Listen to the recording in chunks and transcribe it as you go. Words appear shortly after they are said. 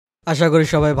আশা করি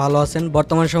সবাই ভালো আছেন।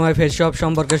 বর্তমান সময়ে ফেস শপ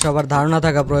সম্পর্কে সবার ধারণা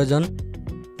থাকা প্রয়োজন।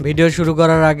 ভিডিও শুরু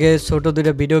করার আগে ছোট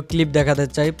দুটো ভিডিও ক্লিপ দেখাতে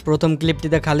চাই। প্রথম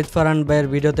ক্লিপটিতে খালিদ ফারহান ভাইয়ের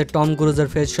ভিডিওতে টম ক্রুজের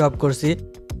ফেস শপ করছি,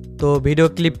 তো ভিডিও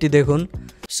ক্লিপটি দেখুন।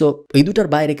 সো এই দুটার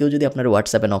বাইরে কেউ যদি আপনার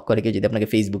হোয়াটসঅ্যাপে নক করে, কেউ যদি আপনাকে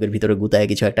ফেসবুকের ভিতরে গুতায়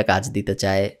কিছু একটা কাজ দিতে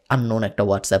চায়, আননোন একটা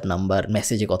হোয়াটসঅ্যাপ নাম্বার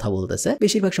মেসেজে কথা বলতেছে,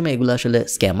 বেশিরভাগ সময় এগুলো আসলে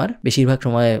স্ক্যামার। বেশিরভাগ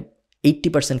সময়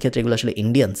 80% ক্ষেত্রে এগুলো আসলে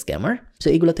ইন্ডিয়ান স্ক্যামার। সো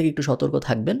এগুলো থেকে একটু সতর্ক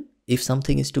থাকবেন। If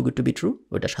something is two good to be true,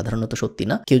 ওটা সাধারণত সত্যি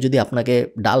না। কেউ যদি আপনাকে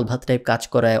ডাল ভাত টাইপ কাজ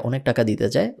করায় অনেক টাকা দিতে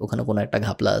চায়, ওখানে কোনো একটা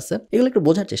ঘাপলা আছে। এগুলো একটু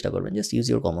বোঝার চেষ্টা করবেন, just use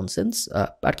your common sense.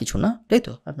 আর কিছু না, তাই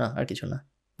তো? আর কিছু না।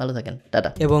 ভালো থাকেন, টাটা।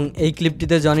 এবং এই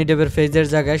ক্লিপটিতে জনি ডেভের ফেজের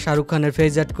জায়গায় শাহরুখ খানের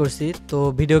ফেজ অ্যাড করছি, তো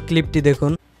ভিডিও ক্লিপটি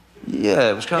দেখুন। Yeah,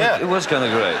 it was kind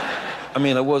of great. I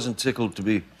mean, I wasn't tickled to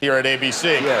be here at ABC.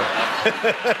 Yeah.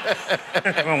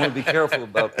 I want to be careful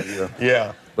about the. Yeah.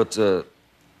 But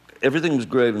everything was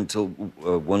great until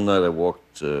one night I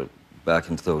walked back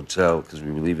into the hotel because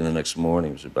we were leaving the next morning.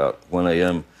 It was about 1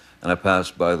 a.m. and I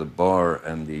passed by the bar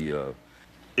and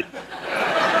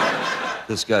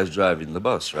this guy's driving the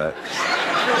bus, right?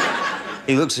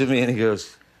 He looks at me and he goes,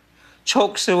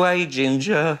 "Chokes away,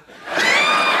 Ginger."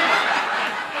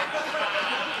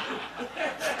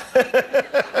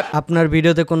 আপনার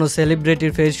ভিডিওতে কোনো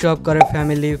সেলিব্রিটির face shop করে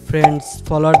family, friends,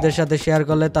 ফলোয়ারদের সাথে share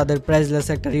করলে তাদের priceless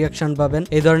একটা reaction পাবেন।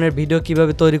 এই ধরনের ভিডিও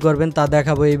কিভাবে তৈরি করবেন তা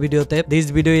দেখাবো এই ভিডিওতে। This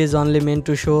video is only meant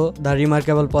to show the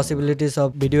remarkable possibilities of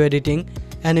video editing.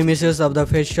 Any misuse of the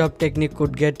face shop technique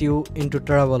could get you into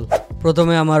trouble.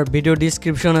 প্রথমে আমার ভিডিও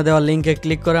ডিসক্রিপশনে দেওয়া লিঙ্কে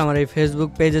ক্লিক করে আমার এই ফেসবুক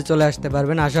পেজে চলে আসতে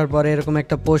পারবেন। আসার পরে এরকম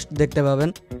একটা পোস্ট দেখতে পাবেন।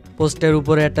 পোস্টের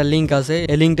উপরে একটা লিঙ্ক আছে,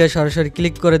 এই লিঙ্কটা সরাসরি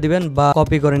ক্লিক করে দিবেন বা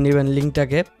কপি করে নেবেন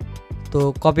লিঙ্কটাকে। তো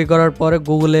কপি করার পরে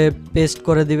গুগলে পেস্ট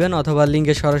করে দিবেন অথবা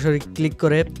লিঙ্কে সরাসরি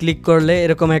ক্লিক করলে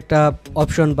এরকম একটা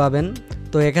অপশন পাবেন।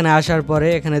 তো এখানে আসার পরে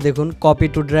এখানে দেখুন কপি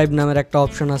টু ড্রাইভ নামের একটা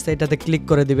অপশন আছে, এটাতে ক্লিক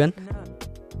করে দিবেন।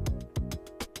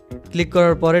 ক্লিক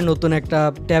করার পরে নতুন একটা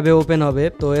ট্যাবে ওপেন হবে।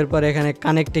 তো এরপর এখানে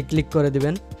কানেক্টে ক্লিক করে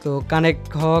দিবেন। তো কানেক্ট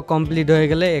হওয়া কমপ্লিট হয়ে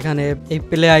গেলে এখানে এই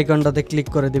প্লে আইকনটাতে ক্লিক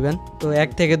করে দিবেন। তো 1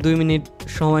 থেকে 2 মিনিট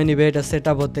সময় নেবে এটা সেট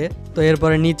আপ হতে। তো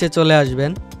এরপরে নিচে চলে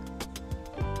আসবেন।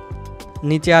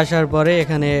 নিচে আসার পরে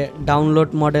এখানে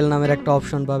ডাউনলোড মডেল নামের একটা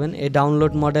অপশন পাবেন। এই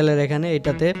ডাউনলোড মডেলের এখানে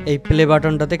এটাতে এই প্লে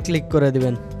বাটনটাতে ক্লিক করে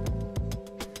দিবেন।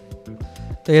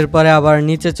 তো এরপরে আবার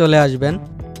নিচে চলে আসবেন।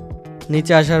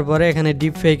 নিচে আসার পরে এখানে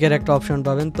ডিপফেকের একটা অপশন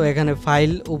পাবেন। তো এখানে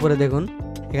ফাইল উপরে দেখুন,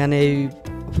 এখানে এই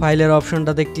ফাইলের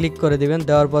অপশনটাতে ক্লিক করে দিবেন।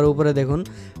 দেওয়ার পর উপরে দেখুন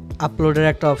আপলোডের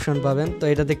একটা অপশন পাবেন। তো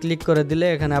এটাতে ক্লিক করে দিলে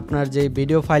এখানে আপনার যেই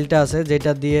ভিডিও ফাইলটা আছে,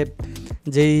 যেটা দিয়ে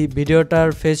যেই ভিডিওটার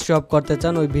ফেস শপ করতে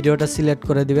চান ওই ভিডিওটা সিলেক্ট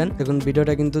করে দিবেন। দেখুন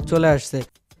ভিডিওটা কিন্তু চলে আসছে।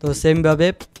 তো সেমভাবে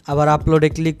আবার আপলোডে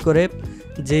ক্লিক করে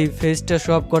যেই ফেসটা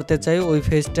শপ করতে চাই ওই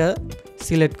ফেসটা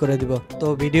সিলেক্ট করে দিব। তো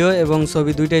ভিডিও এবং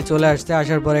ছবি দুইটাই চলে আসছে।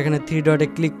 আসার পরে এখানে 3 ডটে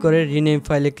ক্লিক করে রিনেম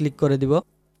ফাইলে ক্লিক করে দিব।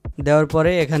 দেওয়ার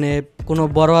পরে এখানে কোনো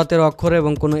বড় হাতের অক্ষর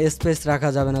এবং কোনো স্পেস রাখা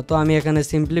যাবে না। তো আমি এখানে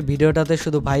সিম্পলি ভিডিওটাতে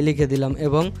শুধু ভাই লিখে দিলাম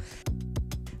এবং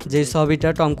যেই ছবিটা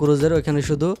টম ক্রুজের ওইখানে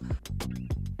শুধু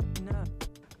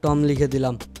টম লিখে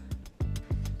দিলাম।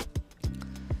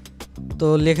 তো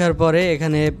লেখার পরে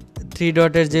এখানে 3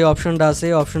 ডটের যে অপশনটা আছে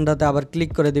এই অপশনটাতে আবার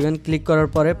ক্লিক করে দিবেন। ক্লিক করার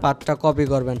পরে পাথটা কপি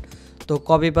করবেন। তো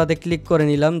কপি পাতে ক্লিক করে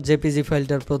নিলাম জেপিজি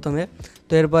ফাইলটার প্রথমে।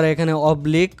 তো এরপরে এখানে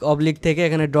অবলিক থেকে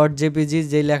এখানে ডট জেপিজি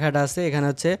যেই লেখাটা আছে এখানে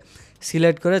হচ্ছে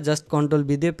সিলেক্ট করে জাস্ট কন্ট্রোল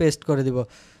বি দিয়ে পেস্ট করে দিব।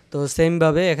 তো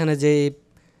সেমভাবে এখানে যে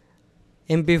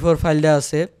MP4 ফাইলটা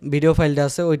আছে, ভিডিও ফাইলটা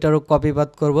আছে, ওইটারও কপি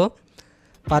পাত করব।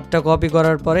 পাথটা কপি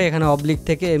করার পরে এখানে অবলিক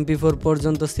থেকে MP4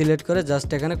 পর্যন্ত সিলেক্ট করে জাস্ট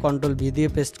এখানে কন্ট্রোল ভি দিয়ে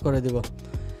পেস্ট করে দিব।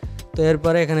 তো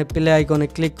এরপরে এখানে প্লে আইকনে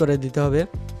ক্লিক করে দিতে হবে।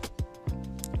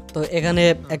 তো এখানে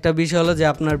একটা বিষয় হলো যে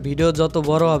আপনার ভিডিও যত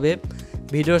বড় হবে,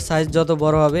 ভিডিওর সাইজ যত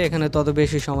বড় হবে এখানে তত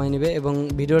বেশি সময় নেবে এবং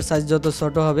ভিডিওর সাইজ যত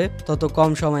ছোট হবে তত কম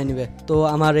সময় নেবে। তো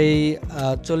আমার এই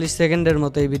 40 সেকেন্ডের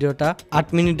মতো এই ভিডিওটা 8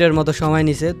 মিনিটের মতো সময়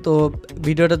নিছে। তো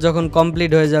ভিডিওটা যখন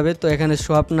কমপ্লিট হয়ে যাবে তো এখানে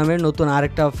সোয়াপ নামের নতুন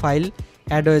আরেকটা ফাইল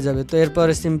অ্যাড হয়ে যাবে। তো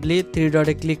এরপরে সিম্পলি 3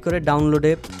 ডটে ক্লিক করে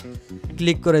ডাউনলোডে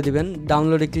ক্লিক করে দিবেন।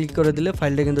 ডাউনলোডে ক্লিক করে দিলে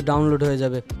ফাইলটা কিন্তু ডাউনলোড হয়ে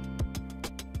যাবে।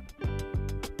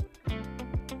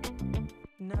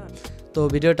 তো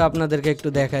ভিডিওটা আপনাদেরকে একটু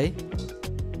দেখাই।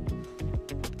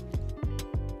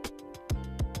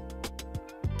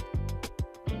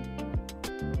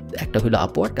 একটা হলো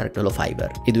আপওয়ার্ক আর একটা হলো ফাইবার।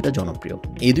 এই দুটা জনপ্রিয়।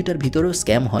 এই দুটার ভিতরেও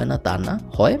স্ক্যাম হয় না তা না,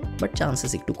 হয়, বাট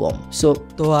চান্সেস একটু কম।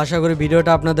 তো আশা করি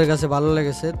ভিডিওটা আপনাদের কাছে ভালো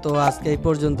লেগেছে। তো আজকে এই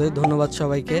পর্যন্তই। ধন্যবাদ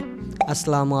সবাইকে।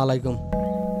 আসসালামু আলাইকুম।